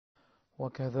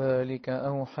وكذلك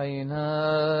أوحينا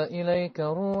إليك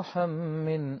روحا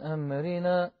من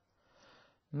أمرنا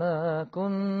ما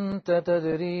كنت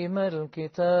تدري ما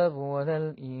الكتاب ولا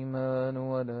الإيمان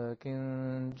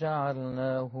ولكن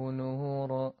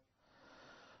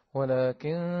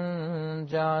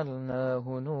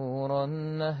جعلناه نورا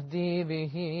نهدي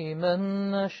به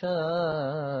من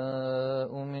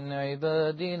نشاء من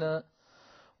عبادنا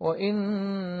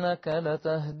وإنك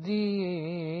لتهدي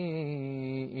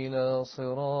إلى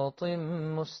صراط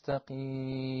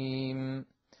مستقيم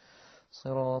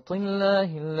صراط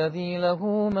الله الذي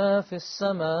له ما في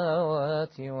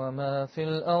السماوات وما في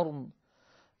الأرض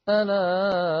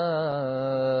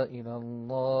ألا إلى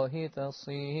الله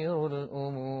تصير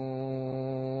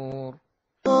الأمور.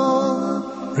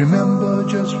 Remember,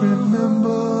 just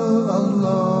remember,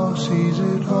 Allah sees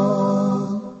it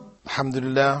all.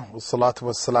 Alhamdulillah, wassalatu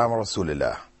wassalamu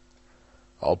rasulillah.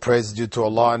 All praise due to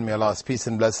Allah, and may Allah's peace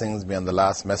and blessings be on the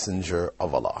last messenger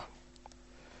of Allah.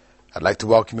 I'd like to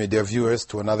welcome you, dear viewers,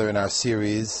 to another in our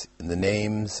series in the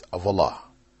names of Allah.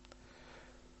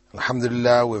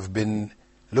 Alhamdulillah, we've been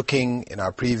looking in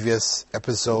our previous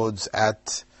episodes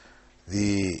at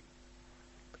the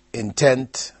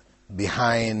intent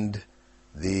behind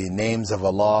the names of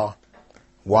Allah,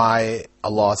 why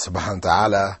Allah subhanahu wa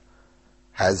ta'ala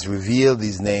has revealed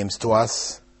these names to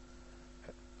us,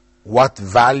 what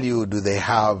value do they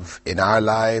have in our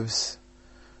lives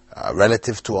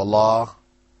relative to Allah,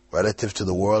 relative to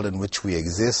the world in which we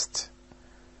exist.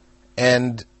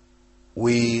 And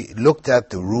we looked at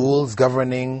the rules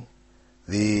governing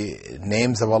the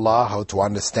names of Allah, how to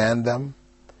understand them.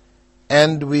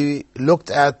 And we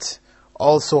looked at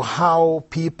also how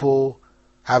people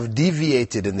have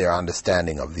deviated in their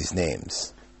understanding of these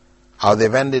names, how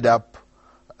they've ended up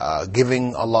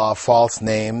giving Allah false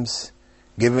names,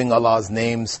 giving Allah's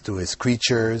names to His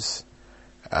creatures.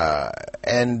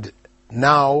 And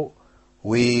now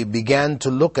we began to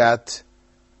look at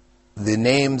the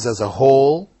names as a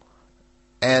whole,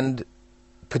 and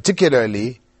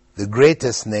particularly the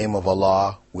greatest name of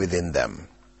Allah within them.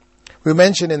 We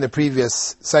mentioned in the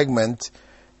previous segment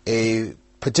a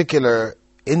particular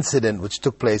incident which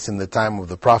took place in the time of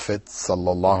the Prophet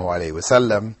sallallahu alaihi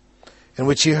wasallam, in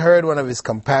which he heard one of his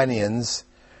companions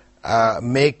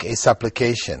make a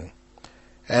supplication.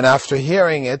 And after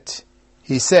hearing it,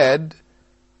 he said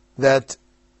that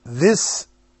this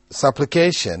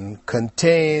supplication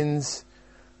contains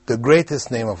the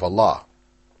greatest name of Allah,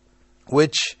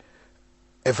 which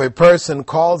if a person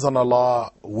calls on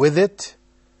Allah with it,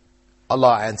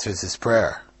 Allah answers his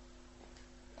prayer.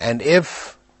 And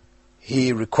if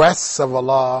he requests of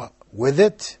Allah with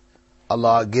it,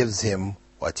 Allah gives him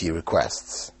what he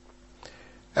requests.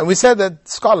 And we said that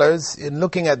scholars, in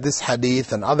looking at this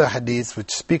hadith and other hadiths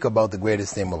which speak about the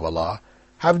greatest name of Allah,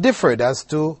 have differed as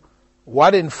to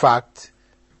what in fact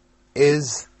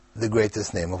is the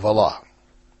greatest name of Allah.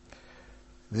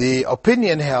 The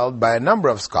opinion held by a number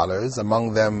of scholars,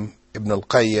 among them Ibn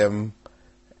al-Qayyim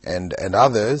and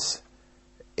others,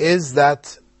 is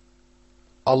that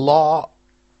Allah,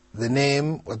 the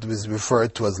name, what was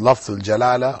referred to as Lafzul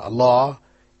Jalala, Allah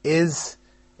is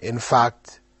in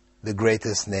fact the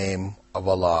greatest name of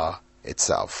Allah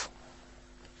itself.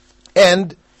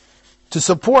 And to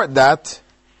support that,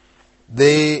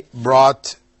 they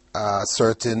brought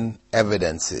certain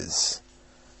evidences.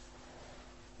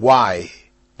 Why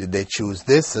did they choose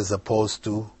this as opposed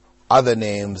to other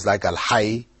names like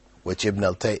Al-Hayy, which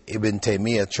Ibn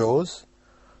Taymiyyah chose,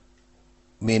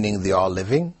 meaning the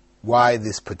all-living? Why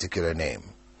this particular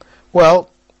name?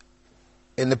 Well,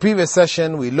 in the previous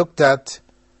session we looked at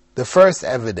the first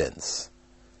evidence,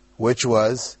 which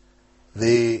was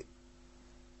the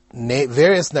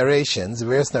various narrations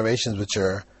which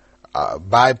are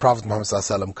by Prophet Muhammad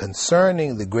ﷺ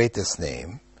concerning the greatest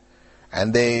name,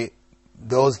 and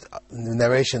those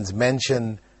narrations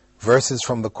mention verses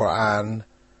from the Quran,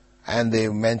 and they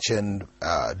mentioned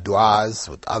du'as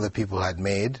what other people had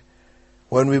made.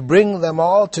 When we bring them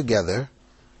all together,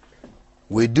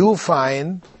 we do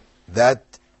find that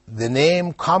the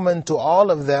name common to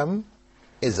all of them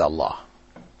is Allah.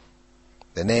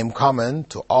 The name common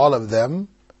to all of them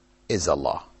is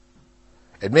Allah.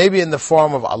 It may be in the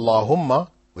form of Allahumma,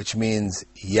 which means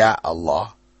Ya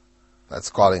Allah. That's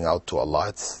calling out to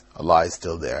Allah. Allah is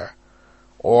still there.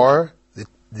 Or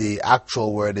the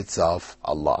actual word itself,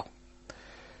 Allah.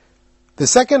 The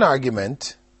second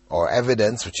argument or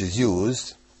evidence which is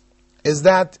used is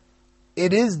that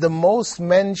it is the most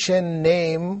mentioned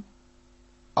name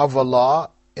of Allah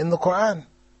in the Quran.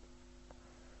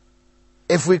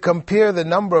 If we compare the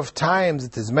number of times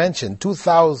it is mentioned,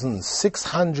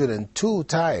 2,602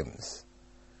 times,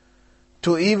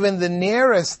 to even the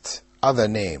nearest other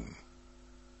name.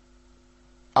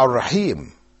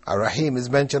 Ar-Rahim. Ar-Rahim is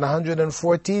mentioned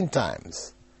 114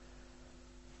 times.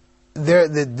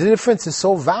 The difference is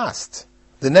so vast.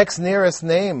 The next nearest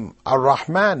name,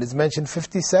 Ar-Rahman, is mentioned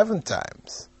 57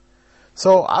 times.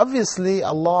 So obviously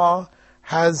Allah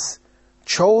has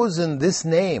chosen this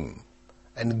name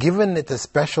and given it a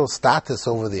special status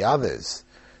over the others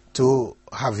to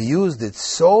have used it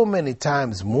so many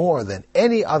times more than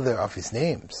any other of His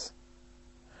names.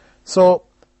 So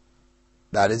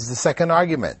that is the second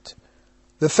argument.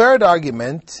 The third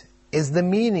argument is the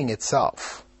meaning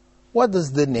itself. What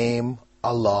does the name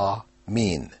Allah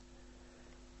mean?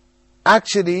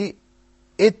 Actually,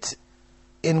 it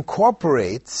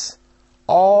incorporates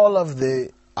all of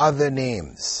the other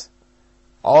names.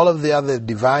 All of the other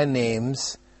divine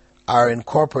names are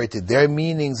incorporated. Their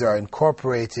meanings are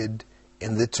incorporated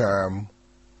in the term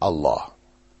Allah.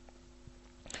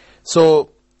 So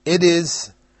it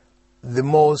is the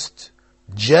most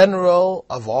general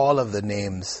of all of the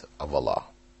names of Allah.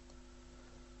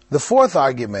 The fourth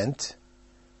argument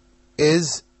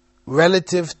is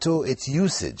relative to its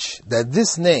usage, that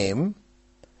this name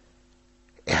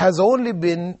has only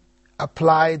been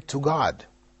applied to God.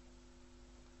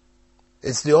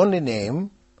 It's the only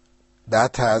name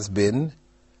that has been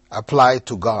applied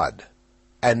to God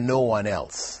and no one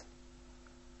else.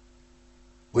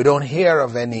 We don't hear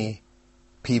of any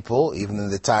people, even in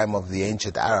the time of the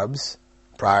ancient Arabs,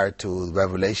 prior to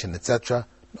Revelation, etc.,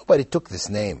 nobody took this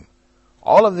name.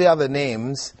 All of the other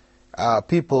names,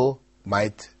 people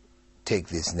might take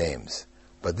these names.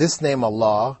 But this name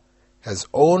Allah has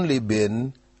only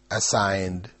been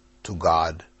assigned to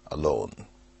God alone.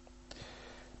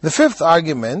 The fifth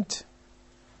argument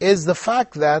is the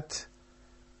fact that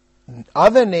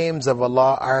other names of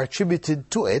Allah are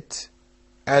attributed to it,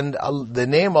 and the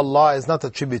name Allah is not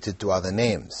attributed to other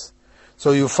names.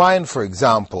 So you find, for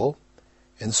example,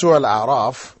 in Surah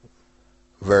Al-A'raf,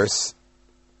 verse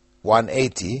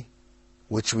 180,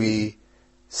 which we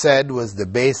said was the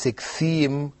basic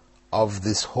theme of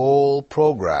this whole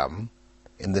program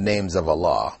in the names of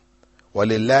Allah.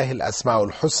 وَلِلَّهِ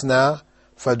الْأَسْمَاءُ الْحُسْنَى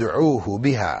فَادْعُوهُ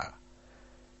بِهَا.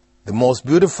 The most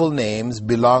beautiful names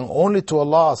belong only to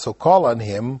Allah, so call on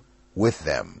Him with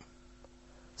them.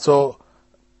 So,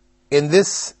 in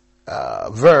this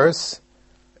verse,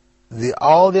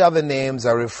 all the other names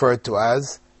are referred to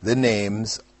as the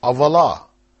names of Allah.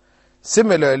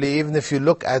 Similarly, even if you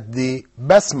look at the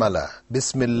Basmala,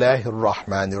 Bismillahir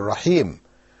Rahmanir Rahim,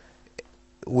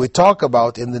 we talk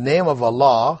about in the name of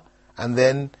Allah, and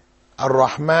then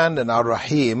Ar-Rahman and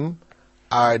Ar-Rahim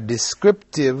are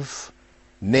descriptive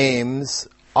names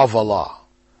of Allah.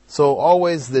 So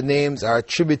always the names are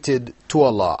attributed to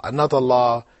Allah, and not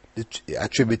Allah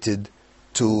attributed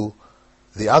to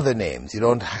the other names. You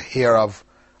don't hear of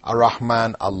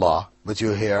Ar-Rahman Allah, but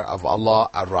you hear of Allah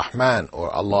Ar-Rahman or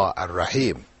Allah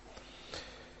Ar-Rahim.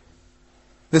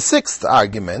 The sixth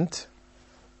argument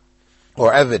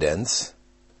or evidence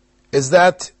is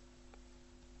that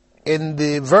in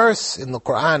the verse in the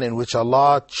Quran in which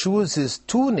Allah chooses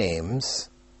two names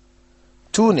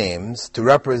to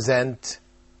represent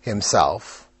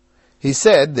Himself, He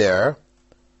said there,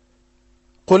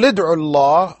 قُلِ ادْعُوا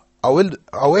اللَّهَ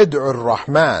أَوْ ادْعُوا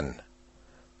الرَّحْمَنِ.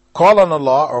 Call on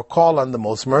Allah or call on the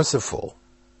Most Merciful.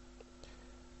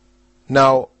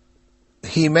 Now,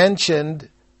 He mentioned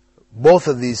both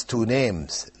of these two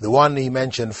names. The one He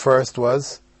mentioned first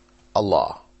was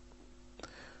Allah.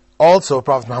 Also,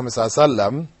 Prophet Muhammad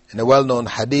ﷺ, in a well-known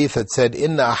hadith, had said,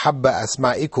 إِنَّ أَحَبَّ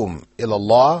أَسْمَائِكُمْ إِلَى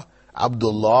اللَّهِ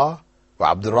Abdullah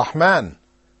wa Abdul Rahman.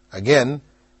 Again,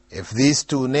 if these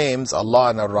two names,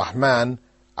 Allah and Ar-Rahman,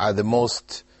 are the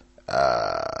most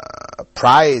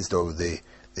prized or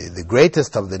the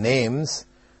greatest of the names,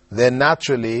 then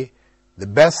naturally the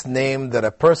best name that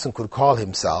a person could call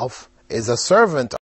himself is a servant